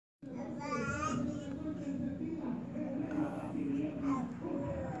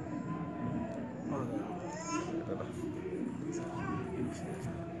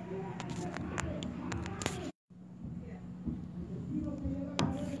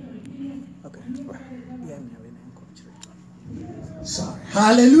Okay. Sorry.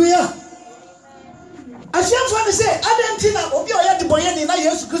 Hallelujah. I say, Adentina, Obi Oya di boyeni na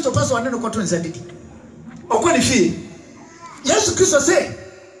Yesu Kristo paso wane no koto nzadidi. Okwa ni fie. Yesu Kristo say,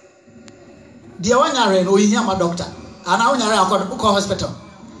 dia wanyare no ohia ma doctor. Ana wanyare akọ hospital.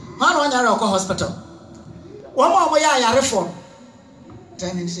 Man wanyare akọ hospital. Womo ya ayarefo.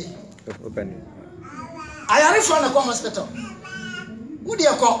 Tani say. Open. Ayarefo na akọ hospital. Wo de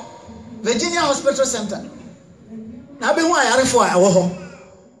akọ Virginia Hospital Center. Na be hu ayarefo a wo ho.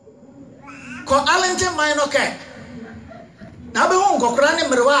 Ko Arlington minor care. Na be hu nkokora ne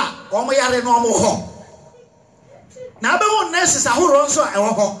mrewa a omo yare no omo ho. Na be hu nurses ahoro nso a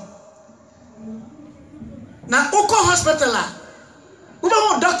wo ho. Na uko hospital a wo be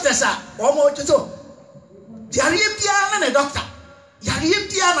hu doctors a omo tuto. Yare bia na doctor. Yare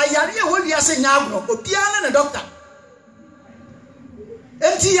bia na yare ho wiase nyaagro. Obia na doctor.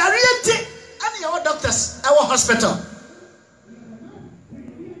 Enti yare ti ani your doctors our hospital.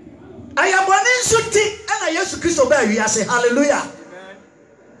 I am one in suti and I used to Christo by we say hallelujah.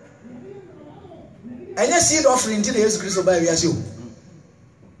 And you seed offering to the Jesus Christo by we as you.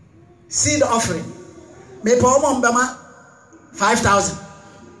 Seed offering. Me pomo mbama 5,000.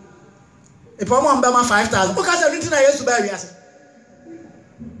 Me pomo mbama 5,000. Because I didn't used to buy we as.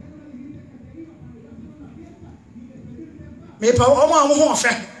 Me pomo omo fe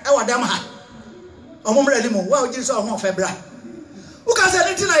e wa dem ha. Omo mra limu wa o jiri so omo fe bra. Uka say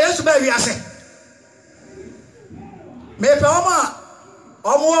anything na Yesu ba wi ase. Me pe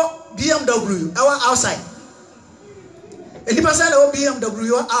omo BMW our outside. Any person na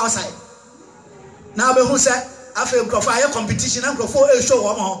BMW outside. Na be hu say afa microphone aye competition na microphone e show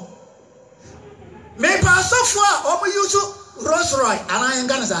omo. Me pa so fo omo use Rolls Royce ana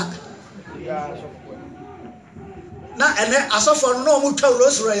Nkansah. Na ene asofo no omo twa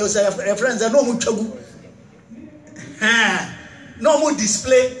Rolls Royce say friends no omo twagu. No more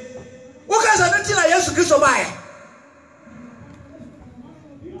display. What kind of thing I used to Christo buy?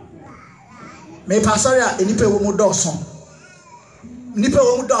 Me pastoria enipe wo mu dawson. Nipe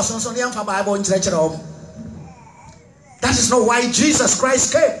wo mu dawson so ne amfa Bible nkyerɛkyerɛ wo. That is not why Jesus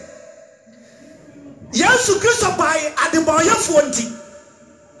Christ came. Yesu Christo buy adeboyefo nti.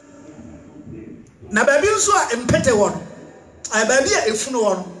 Na baabi nso a empete wo no. Ai baabi a efunu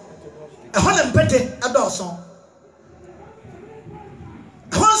wo no. Ɛhɔ na empete adawson.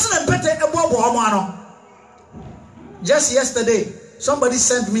 Just yesterday, somebody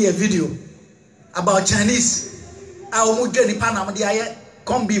sent me a video about Chinese. I almost did the Panama, the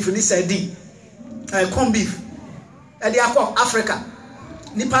corn beef in this ID. Corn beef. And they are called Africa.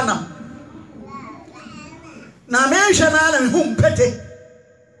 Ni Panama. Now, mention whom pete.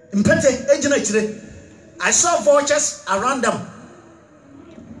 I saw vultures around them.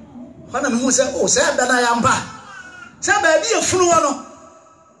 One of them who said, oh, say that I am bad. Say, baby, a flu.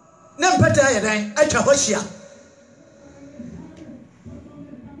 Nempeta ya dan atwa hohia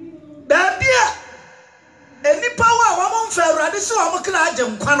dabia enipa wa wo mfa awurade so wo kra agye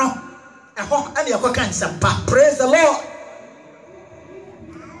nkwa no eho ane yakoka nsampa. Praise the Lord.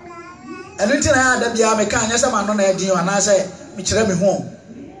 Enu na dabia me kan nyasa ma no na edin wana say me kire me ho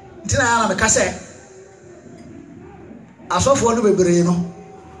ntina ya na me ka say asofo no bebre no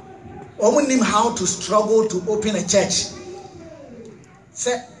omo nim how to struggle to open a church.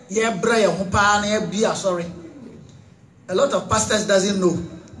 Say yeah, Brian, sorry. A lot of pastors doesn't know.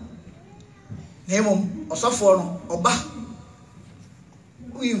 Name or so for Oba.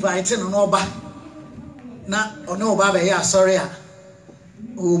 We invite no Oba. Na no Oba here, sorry.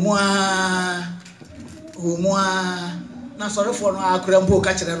 Umwa na sorry for no akrampo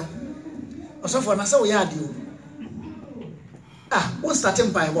ka kire no. Oso for na say we yard you. Won't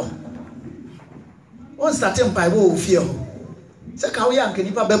starting Bible. Won't starting Bible fear. Say ka we anke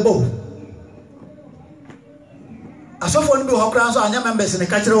nipa bebo asofo no bi ho kran so anya members ne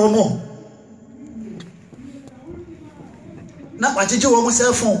ka kire wo mo na kwacheche wo mo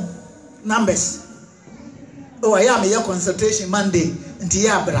cell phone numbers o ya me ya consultation Monday nti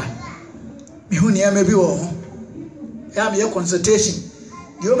ya bra me hu ne ma bi wo ho ya me ya consultation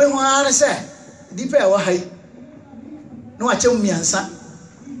di obe ho ara se dipa e wo hai no wa chem miansa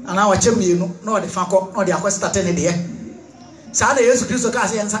ana wa chem mienu no de fakọ no de akọ start ne de Sada Yesu Kristo ka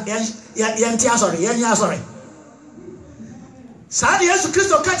say yanti asori yanya asori. Sada Yesu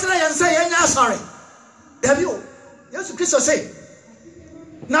Kristo ka kira yansa yanya asori. Dabi o Yesu Kristo say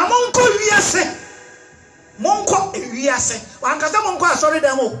na monko wiase. Monko wiase. Wankasa monko asori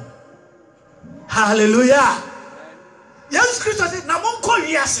dem o. Hallelujah. Yesu Kristo say na monko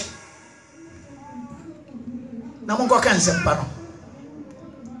wiase. Na monko kan sempa no.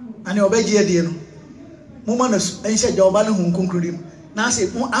 and your bed year. Mumanus, and said your balloon who concluded. Nancy,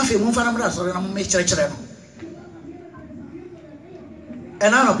 Afi, Mufana, or I'm make church.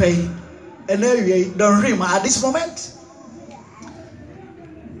 And I don't pay. And anyway, don't dream at this moment.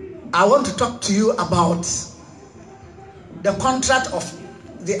 I want to talk to you about the contract of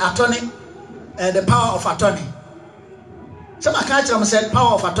the attorney, the power of attorney. Some accountants said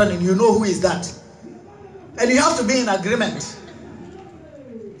power of attorney, you know who is that. And you have to be in agreement.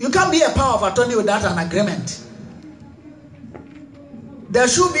 You can't be a power of attorney without an agreement. There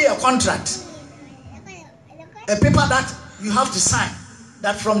should be a contract, a paper that you have to sign,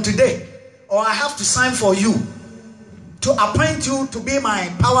 that from today, or I have to sign for you to appoint you to be my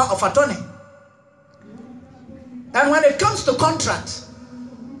power of attorney. And when it comes to contract,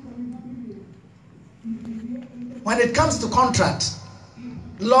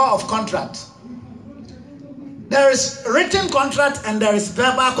 law of contract, there is written contract and there is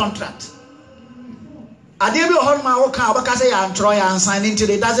verbal contract. It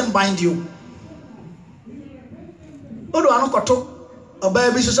doesn't bind you.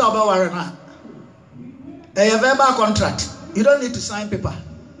 A verbal contract. You don't need to sign paper.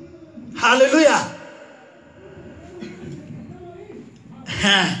 Hallelujah.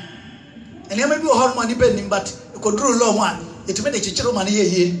 And you may be a whole money pending, but you could do law one. It made a chichiro money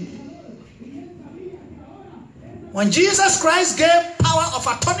here. When Jesus Christ gave power of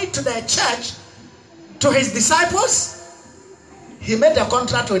attorney to the church, to his disciples, he made a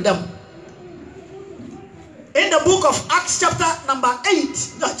contract with them. In the book of Acts chapter number 8,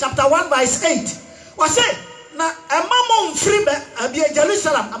 chapter 1 verse 8, was it? Na amamon free be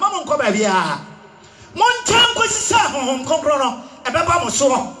Jerusalem, amamon ko ba bia. Mon chan ko sisa hom konkro ebeba mo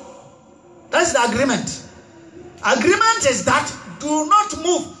so. That's the agreement. Agreement is that do not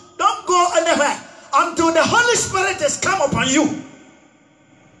move, don't go anywhere until the Holy Spirit has come upon you.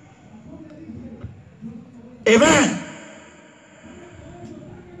 Amen.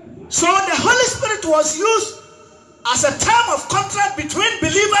 So the Holy Spirit was used as a term of contract between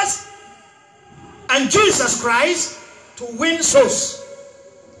believers and Jesus Christ to win souls.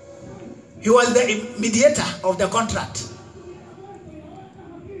 He was the mediator of the contract.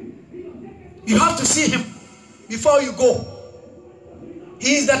 You have to see him before you go.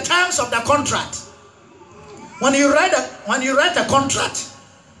 He is the terms of the contract. When you write a contract,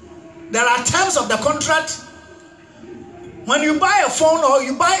 there are terms of the contract. When you buy a phone or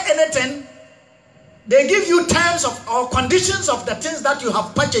you buy anything, they give you terms of or conditions of the things that you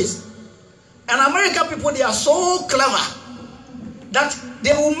have purchased. And American people, they are so clever that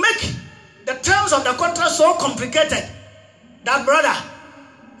they will make the terms of the contract so complicated that, brother,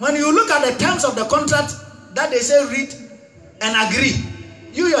 when you look at the terms of the contract that they say read and agree,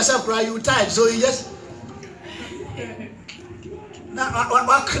 you yourself, right, you type, so you just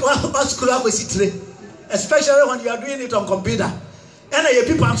what school have we see today? Especially when you are doing it on computer. And your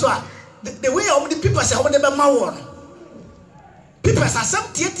people answer the way of the people say, "How never more." People say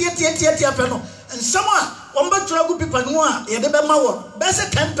some tia and someone but trouble people no ya never more.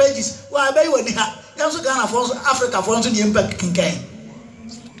 Best 10 pages. Why be when ha? Yanso Ghana for Africa for the impact kinkai.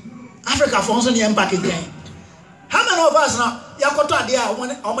 Africa for the impact kinkai. How many of us now? Yakoto dia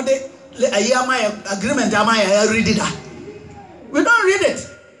omode a year my agreement am I read it. We don't read it.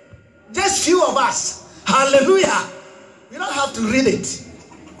 Just few of us. Hallelujah. You don't have to read it.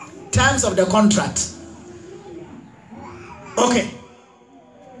 Terms of the contract. Okay.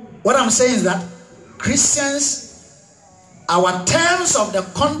 What I'm saying is that Christians, our terms of the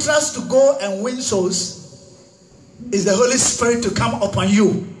contracts to go and win souls is the Holy Spirit to come upon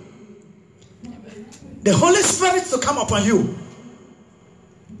you. The Holy Spirit to come upon you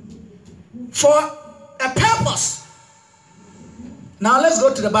for a purpose. Now let's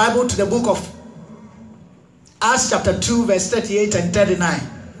go to the Bible, to the book of Acts chapter 2 verse 38 and 39.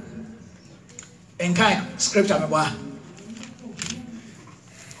 In kind scripture.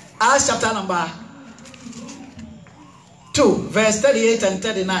 Acts chapter number 2 verse 38 and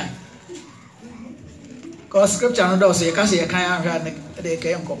 39. Because scripture no does you can see a kind of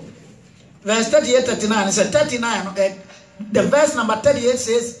verse 38 39. It said 39. The verse number 38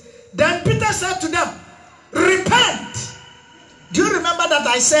 says, then Peter said to them, repent. Do you remember that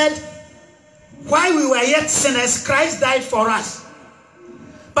I said, while we were yet sinners, Christ died for us?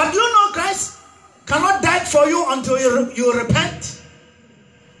 But you know Christ cannot die for you until you repent.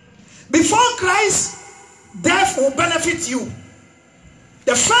 Before Christ's death will benefit you,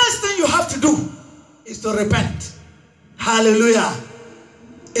 the first thing you have to do is to repent. Hallelujah.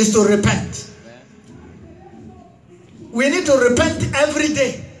 Is to repent. We need to repent every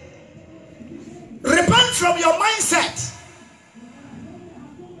day. Repent from your mindset.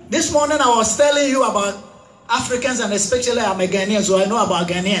 This morning I was telling you about Africans, and especially I'm a Ghanaian, so I know about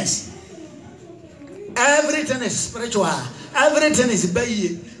Ghanaians. Everything is spiritual. Everything is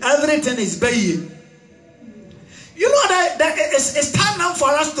bayi. Everything is bayi. You know that it's time now for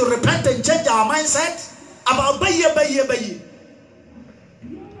us to repent and change our mindset about bayi.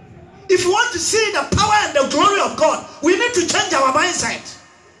 If you want to see the power and the glory of God, we need to change our mindset.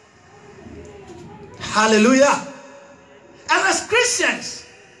 Hallelujah. And as Christians,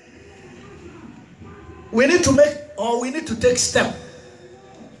 we need to take step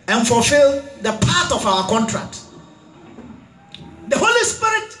and fulfill the part of our contract. The Holy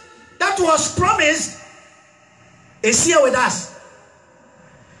Spirit that was promised is here with us.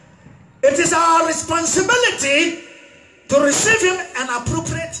 It is our responsibility to receive him and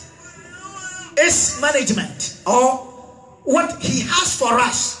appropriate his management or what he has for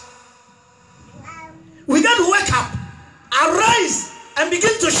us. We got to wake up, arise, and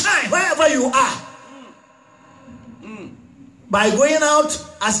begin to shine wherever you are. By going out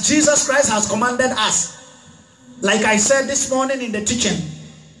as Jesus Christ has commanded us. Like I said this morning in the teaching,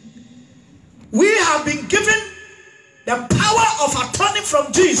 we have been given the power of attorney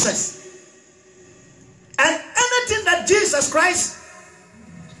from Jesus. And anything that Jesus Christ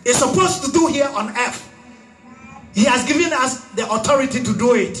is supposed to do here on earth, he has given us the authority to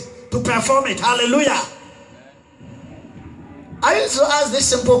do it, to perform it. Hallelujah. I used to ask this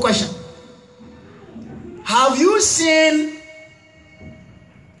simple question. Have you seen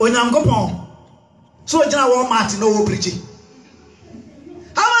Onyankopon? So Walmart no preaching.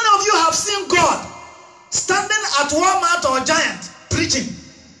 How many of you have seen God standing at Walmart or Giant preaching?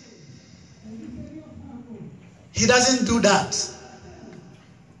 He doesn't do that.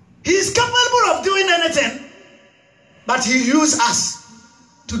 He is capable of doing anything, but he uses us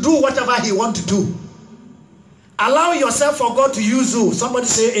to do whatever he wants to do. Allow yourself for God to use you. Somebody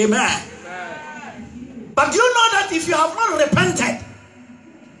say amen. Amen. But you know that if you have not repented,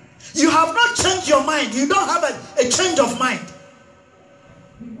 you have not changed your mind, you don't have a change of mind,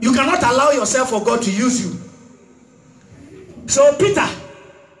 you cannot allow yourself for God to use you. So Peter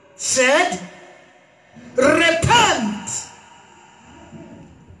said, repent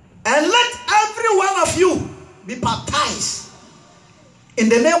and let every one of you be baptized in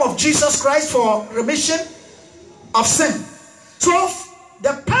the name of Jesus Christ for remission of sin. So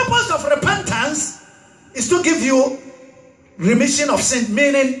the purpose of repentance is to give you remission of sin,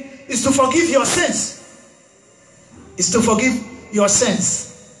 meaning is to forgive your sins. Is to forgive your sins.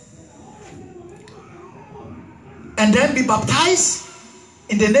 And then be baptized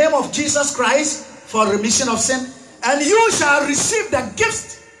in the name of Jesus Christ for remission of sin. And you shall receive the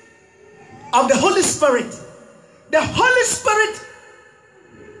gift of the Holy Spirit. The Holy Spirit,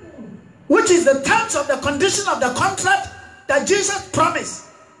 which is the terms of the condition of the contract that Jesus promised.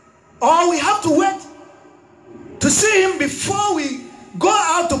 Or we have to wait to see him before we go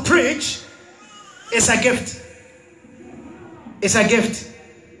out to preach. It's a gift. It's a gift.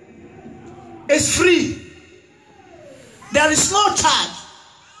 It's free. There is no charge.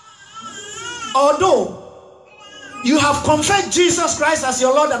 Although you have confessed Jesus Christ as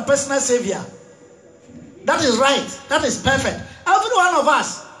your Lord and personal Savior. That is right. That is perfect. Every one of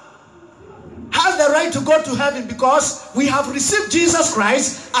us has the right to go to heaven because we have received Jesus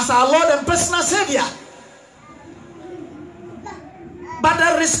Christ as our Lord and personal Savior. But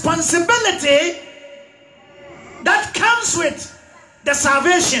the responsibility that comes with the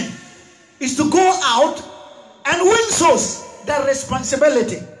salvation is to go out and win souls. The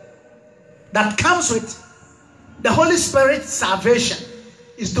responsibility that comes with the Holy Spirit salvation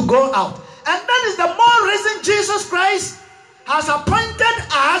is to go out. And that is the more reason Jesus Christ has appointed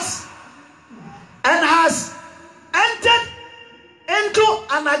us and has entered into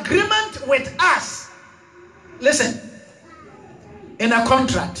an agreement with us. Listen. In a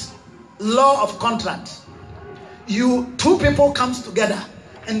contract, law of contract, two people comes together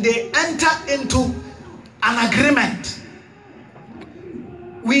and they enter into an agreement.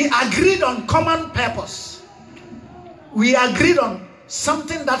 We agreed on common purpose. We agreed on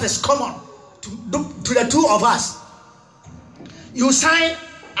something that is common to the two of us. You sign,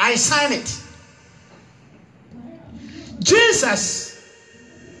 I sign it. Jesus,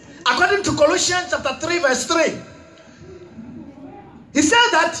 according to Colossians chapter 3 verse 3, he said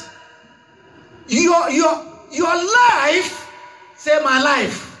that your life, say my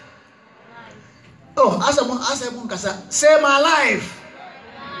life. Oh, as Nkansah, say my life.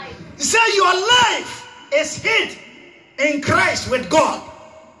 He said your life is hid in Christ with God.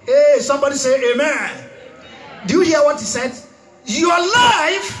 Hey, somebody say amen. Do you hear what he said? Your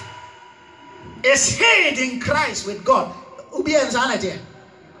life is hid in Christ with God.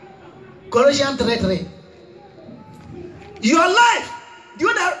 Colossians 3:3. Your life. Do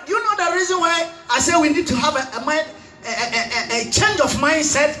you know the reason why I say we need to have a change of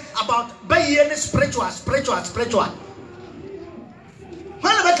mindset about being spiritual?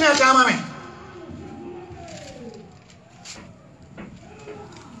 When I come,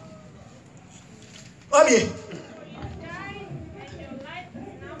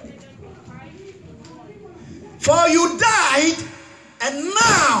 for you died, and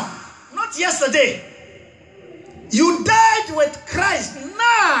now, not yesterday, you died with Christ.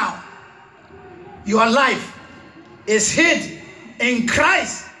 Now, your life is hid in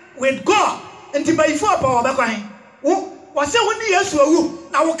Christ with God. And the before power back was when the years were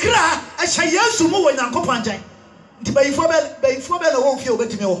now cry, I shall yes to move and accompany. The before the whole field,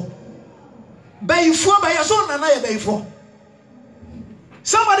 but me. Before by your son and I before.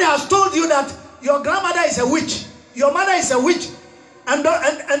 Somebody has told you that your grandmother is a witch, your mother is a witch, and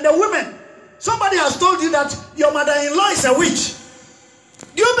the women. Somebody has told you that your mother-in-law is a witch.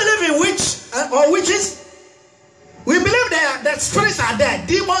 Do you believe in witch or witches? We believe that spirits are there,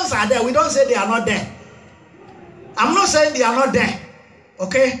 demons are there. We don't say they are not there. I'm not saying they are not there.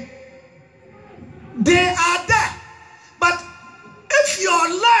 Okay? They are there. But if your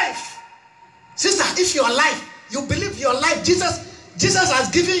life, sister, if your life, you believe your life, Jesus has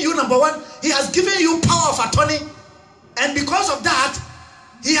given you, number one, he has given you power of attorney. And because of that,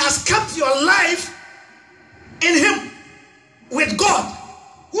 he has kept your life in him, with God.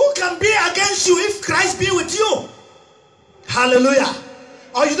 Who can be against you if Christ be with you? Hallelujah.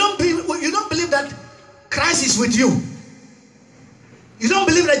 Or you don't believe that Christ is with you. You don't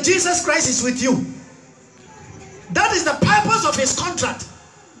believe that Jesus Christ is with you. That is the purpose of his contract.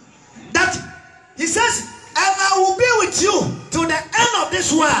 That he says, and I will be with you to the end of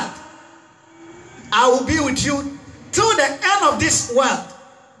this world. I will be with you to the end of this world.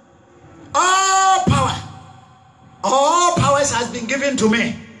 All powers has been given to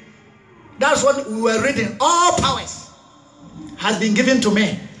me. That's what we were reading. All powers has been given to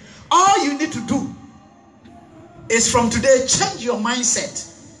me. All you need to do is from today, change your mindset.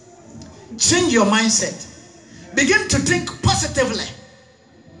 Change your mindset. Begin to think positively.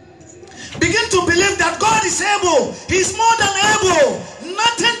 Begin to believe that God is able. He's more than able.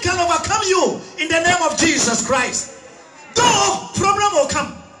 Nothing can overcome you in the name of Jesus Christ. Though problem will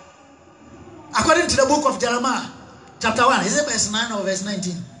come. According to the book of Jeremiah, chapter 1, is it verse 9 or verse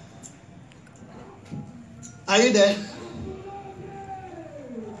 19? Are you there?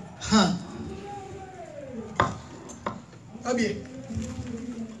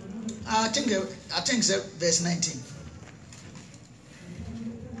 I think it's verse 19.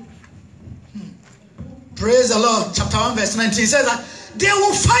 Praise the Lord. Chapter 1, verse 19 says that they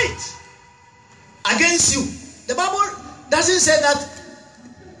will fight against you. The Bible doesn't say that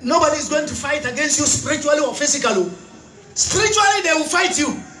nobody is going to fight against you spiritually or physically. Spiritually, they will fight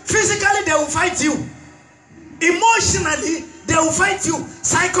you. Physically, they will fight you. Emotionally, they will fight you.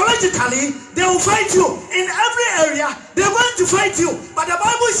 Psychologically, they will fight you. In every area, they are going to fight you. But the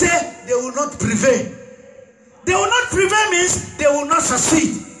Bible says they will not prevail. They will not prevail means they will not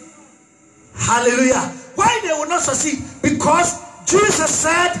succeed. Hallelujah. Why they will not succeed? Because Jesus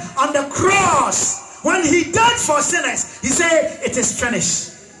said on the cross, when he died for sinners, he said, it is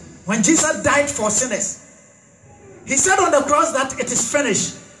finished. When Jesus died for sinners, he said on the cross that it is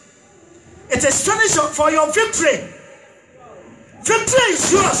finished. It is finished for your victory. Victory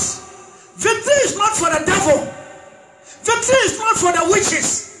is yours. Victory is not for the devil. Victory is not for the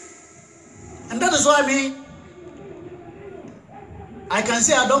witches. And that is why I can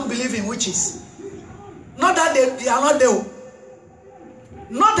say I don't believe in witches. Not that they are not there.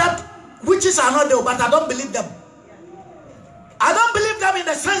 Not that witches are not there, but I don't believe them. I don't believe them in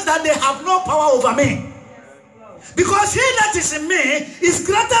the sense that they have no power over me. Because he that is in me is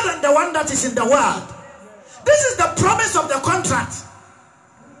greater than the one that is in the world. This is the promise of the contract.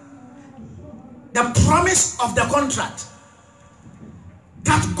 The promise of the contract.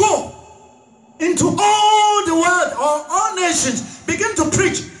 That go into all the world or all nations. Begin to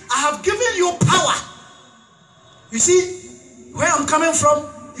preach. I have given you power. You see where I'm coming from?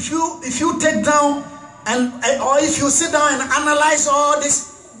 If you take down or if you sit down and analyze all these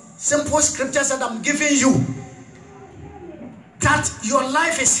simple scriptures that I'm giving you, that your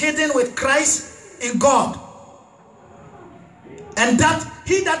life is hidden with Christ in God, and that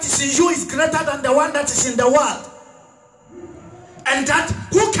he that is in you is greater than the one that is in the world, and that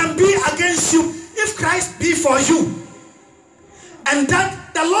who can be against you if Christ be for you, and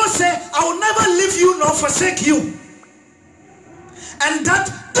that the Lord said, I will never leave you nor forsake you, and that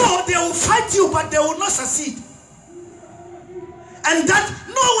though they will fight you but they will not succeed, and that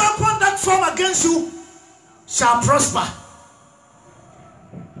no weapon that form against you shall prosper.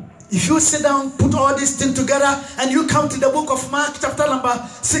 If you sit down, put all these things together, and you come to the book of Mark, chapter number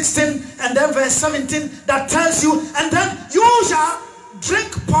 16, and then verse 17, that tells you, and then you shall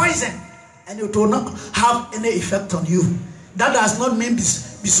drink poison, and it will not have any effect on you. That does not mean be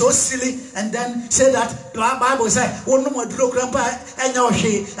so silly and then say that the Bible says, "Oh no more grandpa and your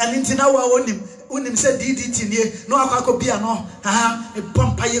she and into now unim said DDT near no akakobia no a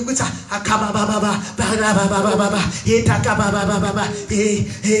pompa yeguta akaba baba he takaba baba he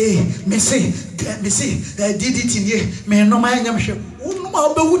missy DDT near me no my yamship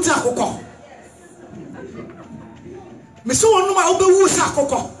unuma bewuta akoko miso unuma obewusa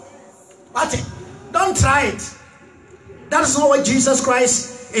akoko. What? Don't try it. That is not what Jesus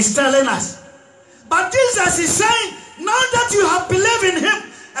Christ is telling us. But Jesus is saying, now that you have believed in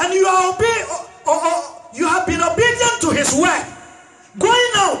him and you are you have been obedient to his word,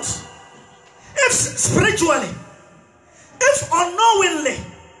 going out, if spiritually, if unknowingly,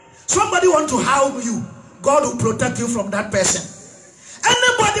 somebody want to harm you, God will protect you from that person.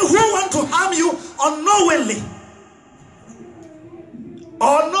 Anybody who want to harm you unknowingly,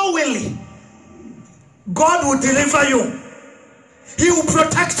 God will deliver you. He will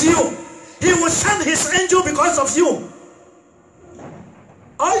protect you. He will send his angel because of you.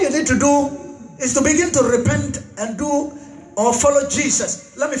 All you need to do is to begin to repent and do or follow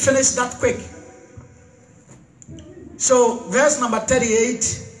Jesus. Let me finish that quick. So verse number 38,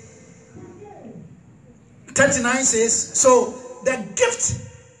 39 says, so the gift,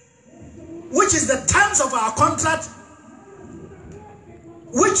 which is the terms of our contract,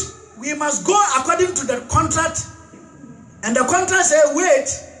 which we must go according to the contract, and the contract says, wait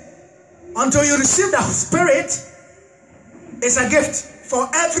until you receive the Spirit. It's a gift for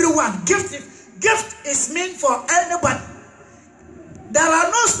everyone. Gift is meant for anybody. There are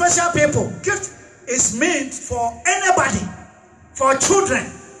no special people. Gift is meant for anybody, for children,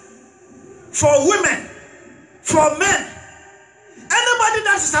 for women, for men. Anybody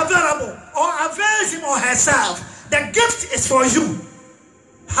that is available or avails him or herself, the gift is for you.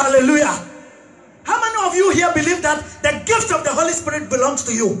 Hallelujah. How many of you here believe that the gift of the Holy Spirit belongs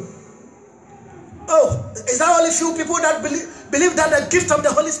to you? Oh, is there only few people that believe that the gift of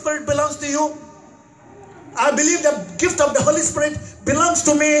the Holy Spirit belongs to you? I believe the gift of the Holy Spirit belongs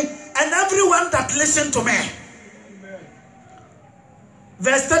to me and everyone that listens to me. Amen.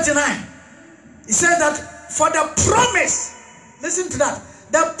 Verse 39. He says that for the promise, listen to that,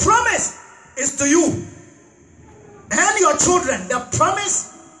 the promise is to you and your children. The promise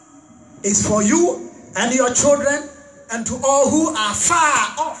is for you and your children and to all who are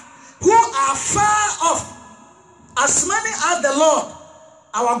far off. Who are far off. As many as the Lord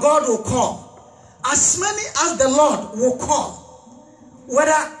our God will call. As many as the Lord will call.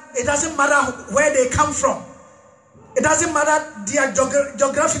 Whether it doesn't matter where they come from. It doesn't matter their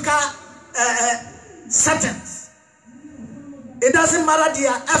geographical settings. It doesn't matter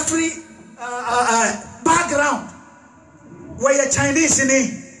their every background. Where you're Chinese in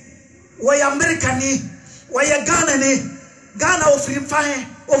it. Where you're American, where you're Ghana, Ghana ofri Mfahe,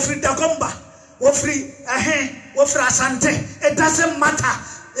 ofri Dagomba, ofri ofri Asante. It doesn't matter.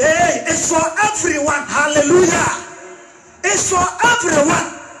 Hey, it's for everyone. Hallelujah. It's for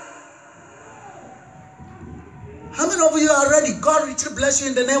everyone. How many of you are ready? God richly bless you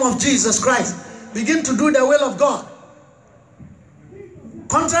in the name of Jesus Christ. Begin to do the will of God.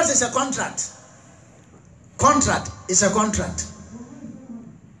 Contract is a contract. Contract is a contract.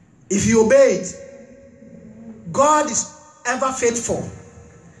 If you obey it, God is ever faithful.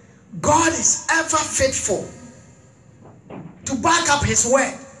 God is ever faithful to back up his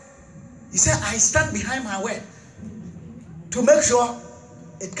word. He said, I stand behind my word to make sure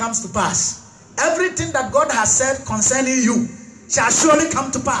it comes to pass. Everything that God has said concerning you shall surely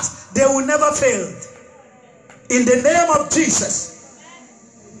come to pass. They will never fail. In the name of Jesus.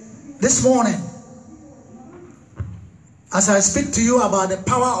 This morning, as I speak to you about the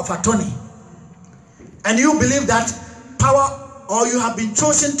power of attorney, and you believe that power, or you have been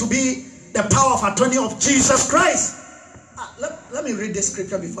chosen to be the power of attorney of Jesus Christ. Let me read this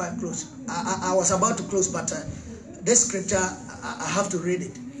scripture before I close. I was about to close, but this scripture, I have to read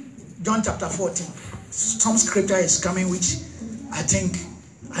it. John chapter 14. Some scripture is coming which I think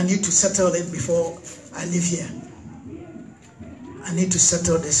I need to settle it before I leave here. I need to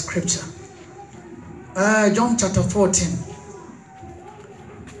settle the scripture. John chapter 14.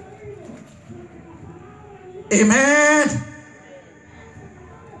 Amen.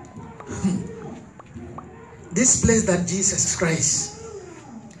 This place that Jesus Christ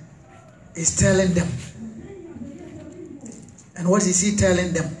is telling them, And what is he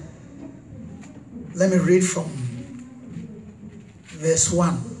telling them? Let me read from verse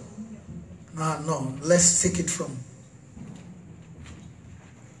 1. No, let's take it from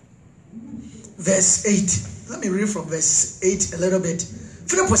verse 8. Let me read from verse 8 a little bit.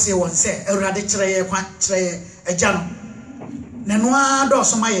 Philip say one say, "Erade kyerɛ agya no. Na no ado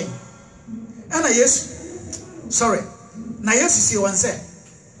so maye." Na yes, sorry. Na yes say one say,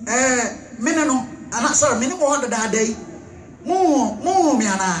 me no, ana sorry, me no mo hoda da dai. Mo mi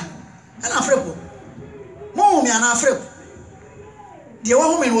ana. Ana Philip. Mo mi ana Philip. Die wo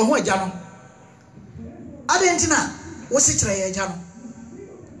ho me wo ho agya no. Adentina wo si kyerɛ agya no.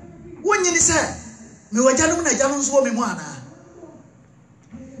 Wonyi ni say me wagya no na agya no nso wo me mu ana.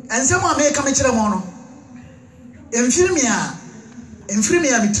 Ensem a me ka me kyerɛ mo no. Emfiri mi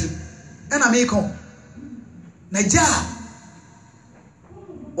a mitri. Ena me ko. Na gya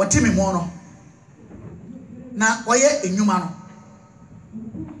wote me mo no. Na woyɛ enwuma no.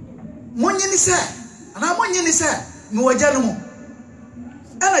 Monyi ni say, ana monyi ni say me wagya no mu.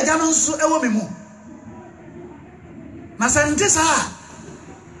 Ena agya no nso ewo me mu. Na sante saa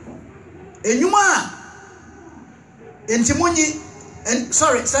enwuma enti monyi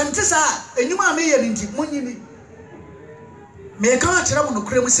sorry sante saa enwuma me ye enti monyi ni me ka akira mo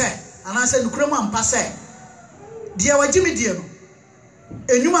nokrem se ana se nokrem ampa se dia wagimi die no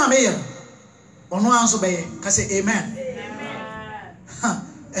enwuma me ye ono anso be ye ka se amen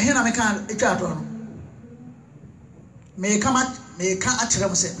ehe na me ka etwa ato no me ka akira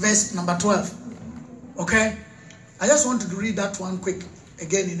mo se verse number 12. Okay, I just want to read that one quick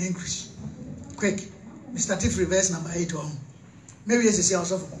again in English. Quick. Mr. Tifri verse number 8. Maybe it's a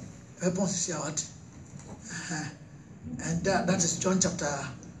also what? And that is John chapter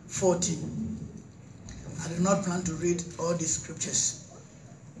 14. I did not plan to read all these scriptures.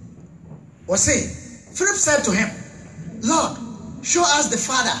 Was say, Philip said to him, "Lord, show us the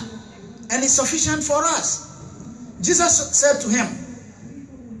Father, and it's sufficient for us." Jesus said to him,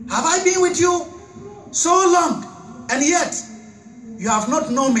 "Have I been with you so long, and yet you have not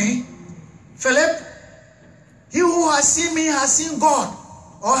known me, Philip? He who has seen me has seen God,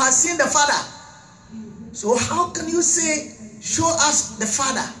 or has seen the Father. So how can you say, 'Show us the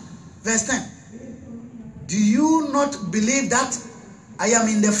Father'?" Verse 10. "Do you not believe that I am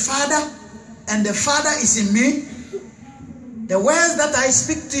in the Father, and the Father is in me? The words that I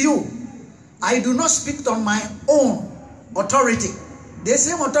speak to you, I do not speak on my own authority." The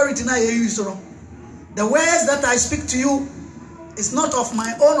same authority now you use. The words that I speak to you is not of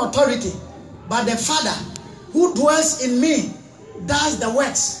my own authority, but the Father who dwells in me does the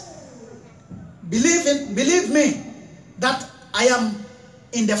works. Believe me that I am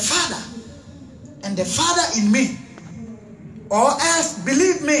in the Father and the Father in me, or else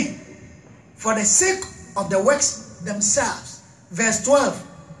believe me for the sake of the works themselves. Verse 12.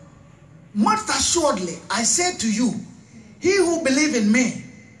 "Most assuredly I say to you, he who believes in me,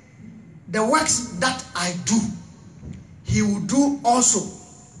 the works that I do, he will do also,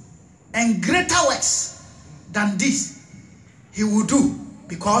 and greater works than this he will do,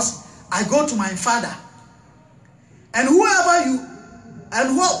 because I go to my Father. And whatsoever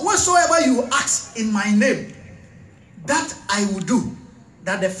you ask in my name, that I will do,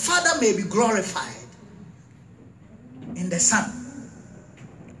 that the Father may be glorified in the Son.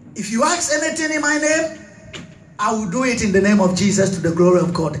 If you ask anything in my name, I will do it in the name of Jesus, to the glory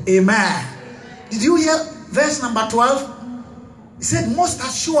of God." Amen. Did you hear verse number 12? He said, "Most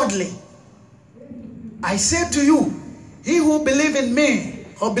assuredly I say to you, he who believes in me,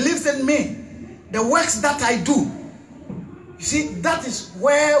 or believes in me, the works that I do." You see, that is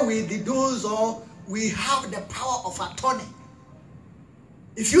where we deduce, or we have the power of attorney.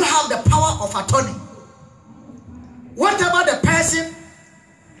 If you have the power of attorney, whatever the person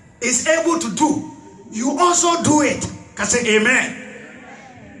is able to do, you also do it. Can say amen.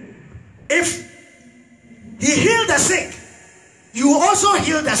 If he healed the sick, you also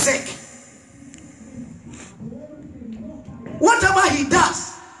heal the sick. Whatever he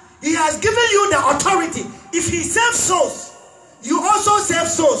does, he has given you the authority. If he saves souls, you also save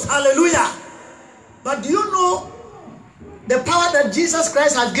souls. Hallelujah. But do you know the power that Jesus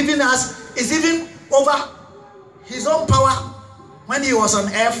Christ has given us is even over his own power when he was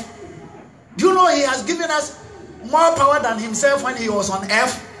on earth? Do you know he has given us more power than himself when he was on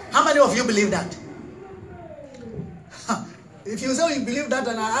earth? How many of you believe that? If you say you believe that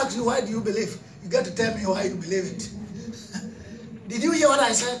and I ask you why do you believe, you get to tell me why you believe it. Did you hear what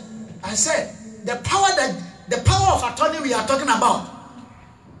I said? I said the power of attorney we are talking about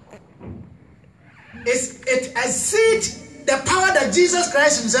it exceeds the power that Jesus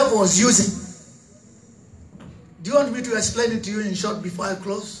Christ himself was using. Do you want me to explain it to you in short before I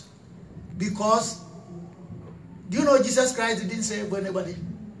close? Because, do you know Jesus Christ didn't save anybody?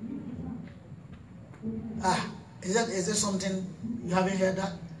 Is that something you haven't heard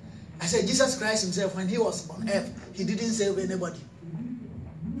that? I said Jesus Christ himself, when he was on earth, he didn't save anybody.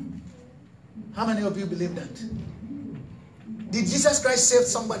 How many of you believe that? Did Jesus Christ save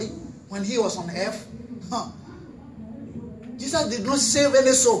somebody when he was on earth? Jesus did not save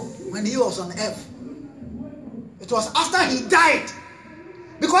any soul when he was on earth. It was after he died.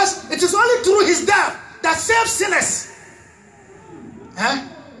 Because it is only through his death that saves sinners.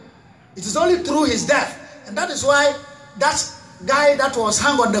 It is only through his death. And that is why that guy that was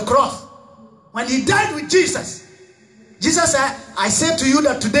hung on the cross, when he died with Jesus, Jesus said, I say to you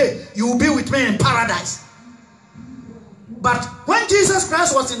that today you will be with me in paradise. But when Jesus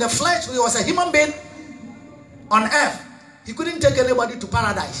Christ was in the flesh, he was a human being on earth, he couldn't take anybody to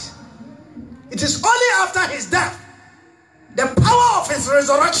paradise. It is only after his death, the power of his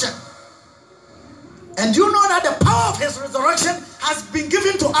resurrection. And you know that the power of his resurrection has been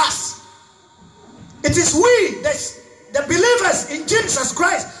given to us. It is we, the believers in Jesus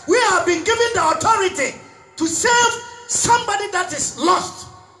Christ, we have been given the authority to save somebody that is lost.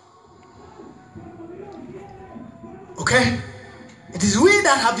 Okay? It is we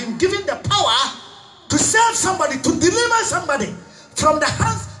that have been given the power to save somebody, to deliver somebody from the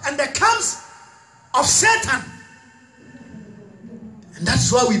hands and the camps of Satan. And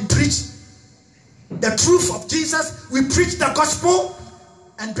that's why we preach the truth of Jesus. We preach the gospel,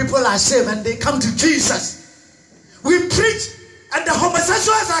 and people are saved and they come to Jesus. We preach and the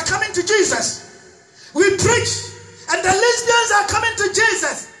homosexuals are coming to Jesus. We preach and the lesbians are coming to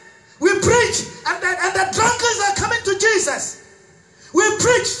Jesus. We preach and the drunkards are coming to Jesus. We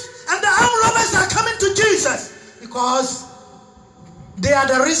preach and the armed robbers are coming to Jesus, because they are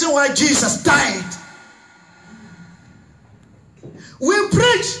the reason why Jesus died. We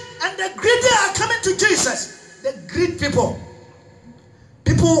preach and the greedy are coming to Jesus. The great people.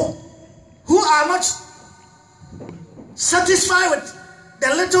 People who are not satisfied with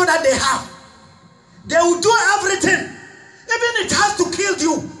the little that they have. They will do everything. Even it has to kill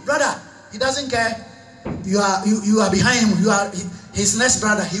you, brother. He doesn't care. You are behind him. You are his next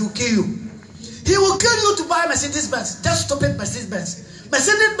brother. He will kill you. He will kill you to buy Mercedes Benz. Just stupid Mercedes Benz.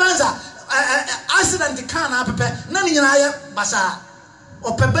 Mercedes Benz are accident can happen. Nani nyaya basa.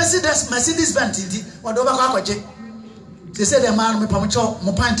 Or Mercedes Benz. What over kwaje? They say the man me pamucho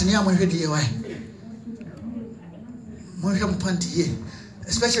mo pant ni amhwe die why. Mo hwe mo pant ye.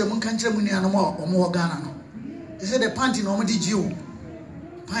 Especially mo kan kire mo ni anom o mo Ghana no. They say the pant no mo di ji o.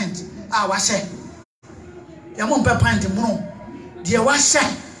 Pant wa hye. Ya mo mpe pant mo die wa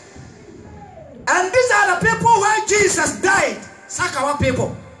hye. And these are the people where Jesus died. Sakawa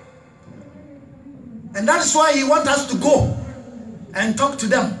people. And that is why he wants us to go and talk to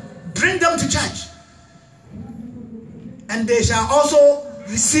them. Bring them to church. And they shall also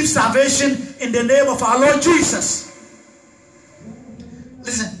receive salvation in the name of our Lord Jesus.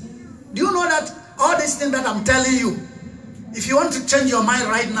 Listen, do you know that all these things that I'm telling you, if you want to change your mind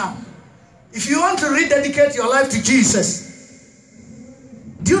right now, if you want to rededicate your life to Jesus,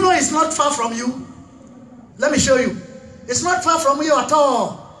 do you know it's not far from you? Let me show you. It's not far from you at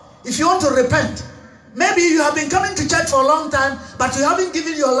all. If you want to repent, maybe you have been coming to church for a long time, but you haven't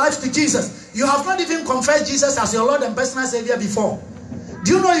given your life to Jesus. You have not even confessed Jesus as your Lord and personal Savior before.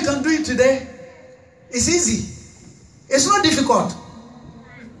 Do you know you can do it today? It's easy. It's not difficult.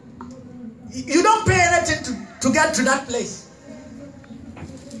 You don't pay anything to get to that place.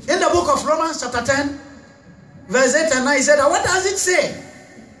 In the book of Romans chapter 10, verse 8 and 9, he said, what does it say?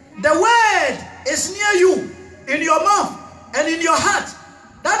 The word is near you, in your mouth and in your heart.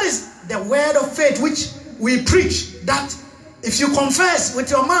 That is the word of faith which we preach, that if you confess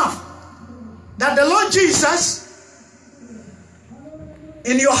with your mouth that the Lord Jesus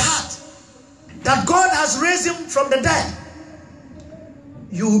in your heart, that God has raised him from the dead,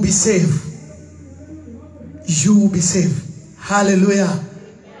 you will be saved. You will be saved. Hallelujah.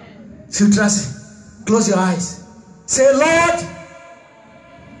 If you trust, close your eyes. Say, Lord,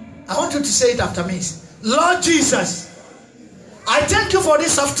 I want you to say it after me. Lord Jesus, I thank you for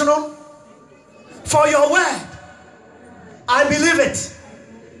this afternoon, for your word. I believe it,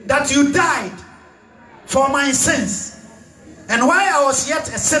 that you died for my sins. And while I was yet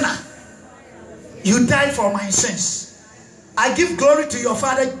a sinner, you died for my sins. I give glory to your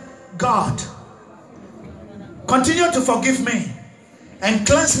Father God. Continue to forgive me and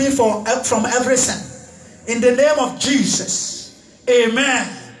cleanse me from every sin. In the name of Jesus.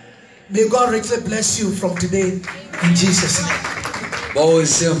 Amen. May God richly bless you from today in Jesus' name. Always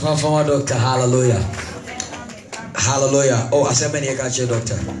say, Dr. Hallelujah. Hallelujah. Oh, I said many a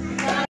doctor.